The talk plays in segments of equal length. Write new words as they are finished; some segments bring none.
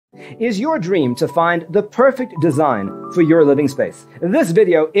Is your dream to find the perfect design for your living space? This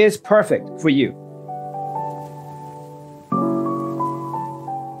video is perfect for you.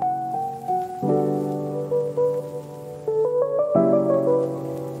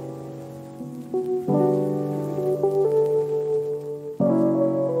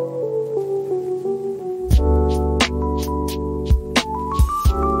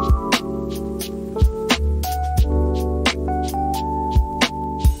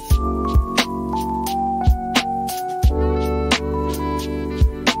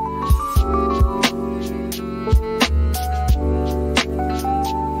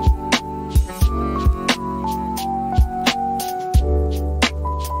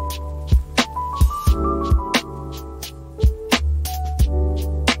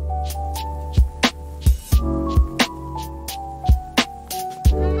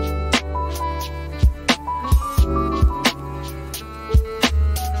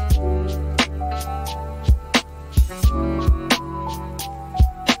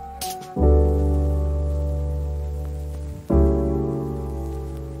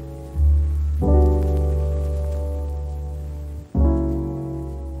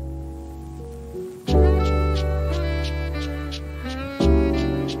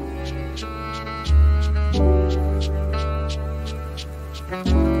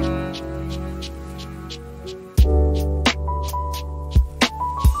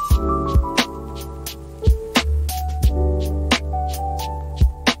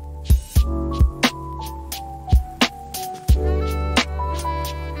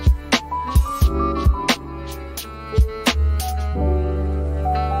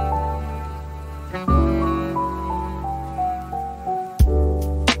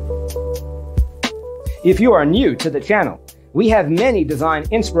 If you are new to the channel, we have many design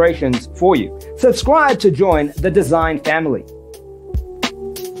inspirations for you. Subscribe to join the design family.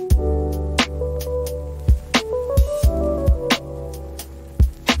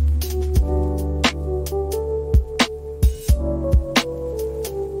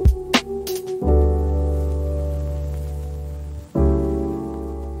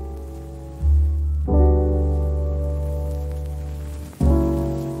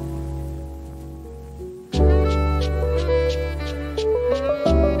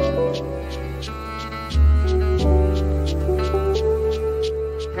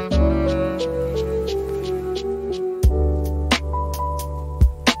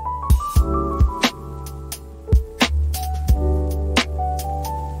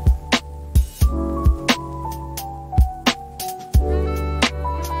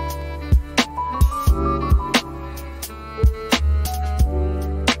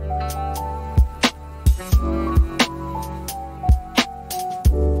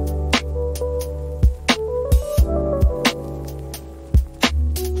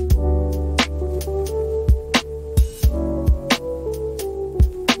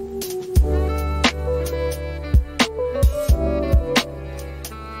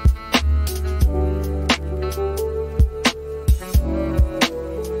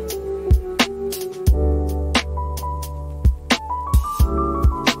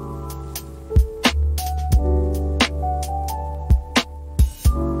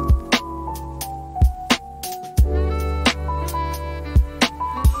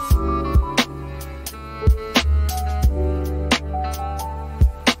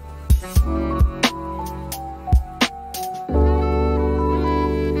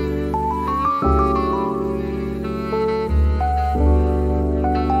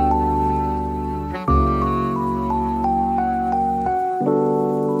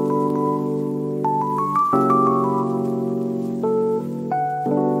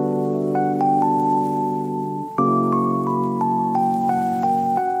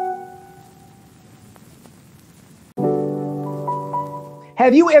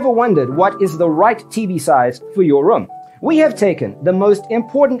 Have you ever wondered what is the right TV size for your room? We have taken the most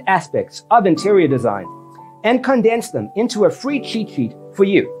important aspects of interior design and condensed them into a free cheat sheet for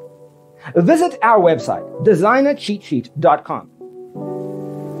you. Visit our website, designercheatsheet.com.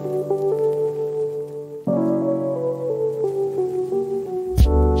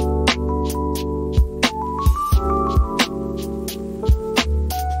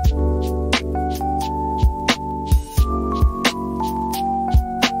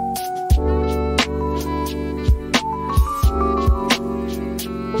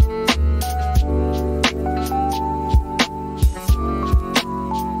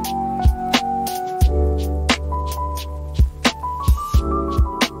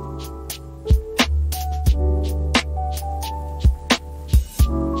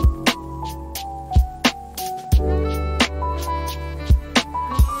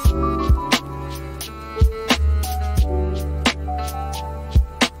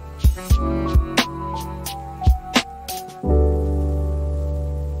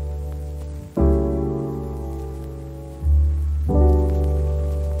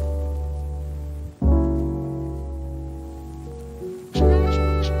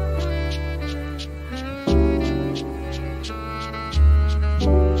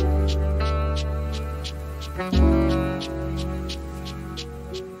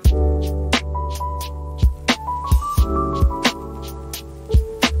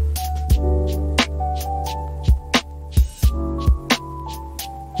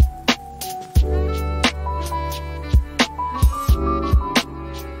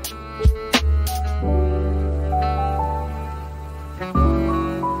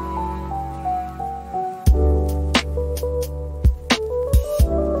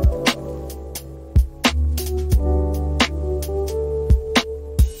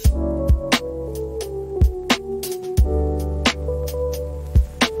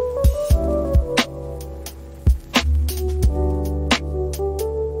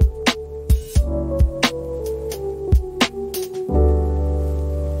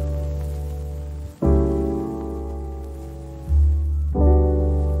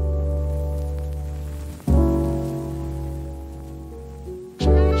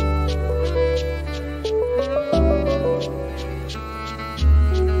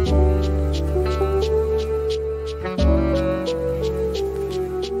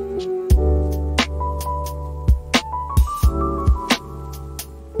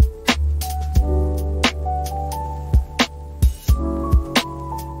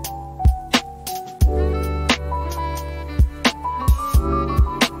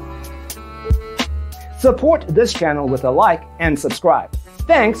 Support this channel with a like and subscribe.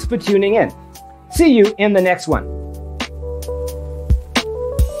 Thanks for tuning in. See you in the next one.